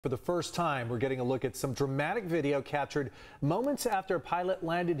For the first time, we're getting a look at some dramatic video captured moments after a pilot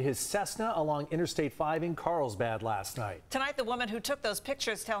landed his Cessna along Interstate 5 in Carlsbad last night. Tonight, the woman who took those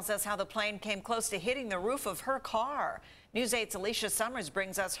pictures tells us how the plane came close to hitting the roof of her car. News 8's Alicia Summers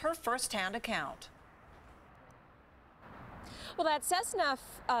brings us her first-hand account. Well, that Cessna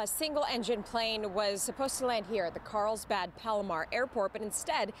single-engine plane was supposed to land here at the Carlsbad Palomar Airport, but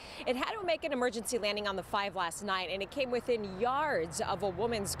instead it had to make an emergency landing on the 5 last night, and it came within yards of a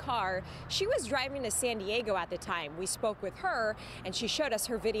woman's car. She was driving to San Diego at the time. We spoke with her, and she showed us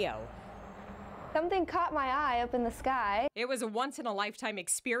her video. Something caught my eye up in the sky. It was a once-in-a-lifetime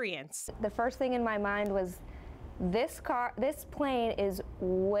experience. The first thing in my mind was, this plane is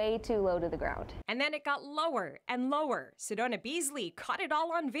way too low to the ground. And then it got lower and lower. Sedona Beasley caught it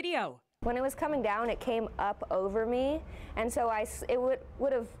all on video. When it was coming down, it came up over me, and so it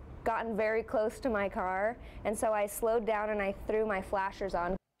would have gotten very close to my car, and so I slowed down and I threw my flashers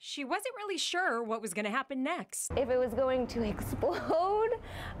on. She wasn't really sure what was going to happen next. If it was going to explode,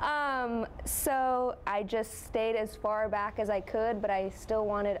 so I just stayed as far back as I could, but I still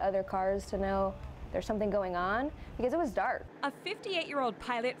wanted other cars to know there's something going on because it was dark. A 58-year-old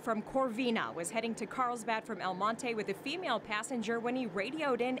pilot from Corvina was heading to Carlsbad from El Monte with a female passenger when he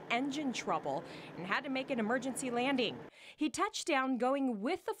radioed in engine trouble and had to make an emergency landing. He touched down going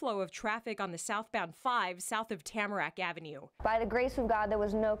with the flow of traffic on the southbound 5 south of Tamarack Avenue. By the grace of God, there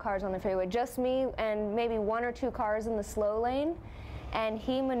was no cars on the freeway, just me and maybe 1 or 2 cars in the slow lane. And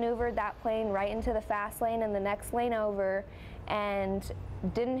he maneuvered that plane right into the fast lane and the next lane over and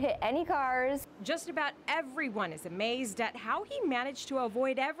didn't hit any cars. Just about everyone is amazed at how he managed to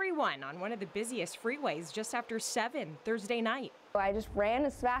avoid everyone on one of the busiest freeways just after 7 Thursday night. I just ran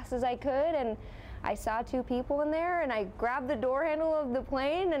as fast as I could, and I saw 2 people in there, and I grabbed the door handle of the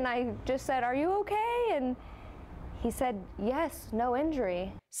plane and I just said, "Are you okay?" And he said, "Yes, no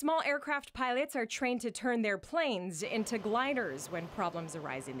injury." Small aircraft pilots are trained to turn their planes into gliders when problems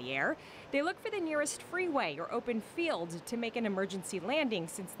arise in the air. They look for the nearest freeway or open field to make an emergency landing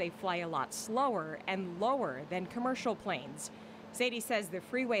since they fly a lot slower and lower than commercial planes. Sadie says the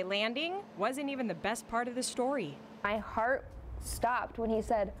freeway landing wasn't even the best part of the story. My heart stopped when he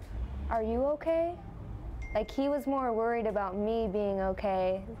said, "Are you okay?" Like, he was more worried about me being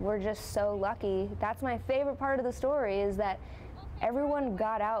okay. We're just so lucky. That's my favorite part of the story, is that everyone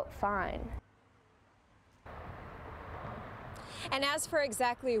got out fine. And as for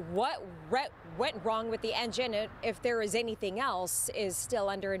exactly what went wrong with the engine, if there is anything else, is still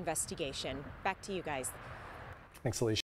under investigation. Back to you guys. Thanks, Alicia.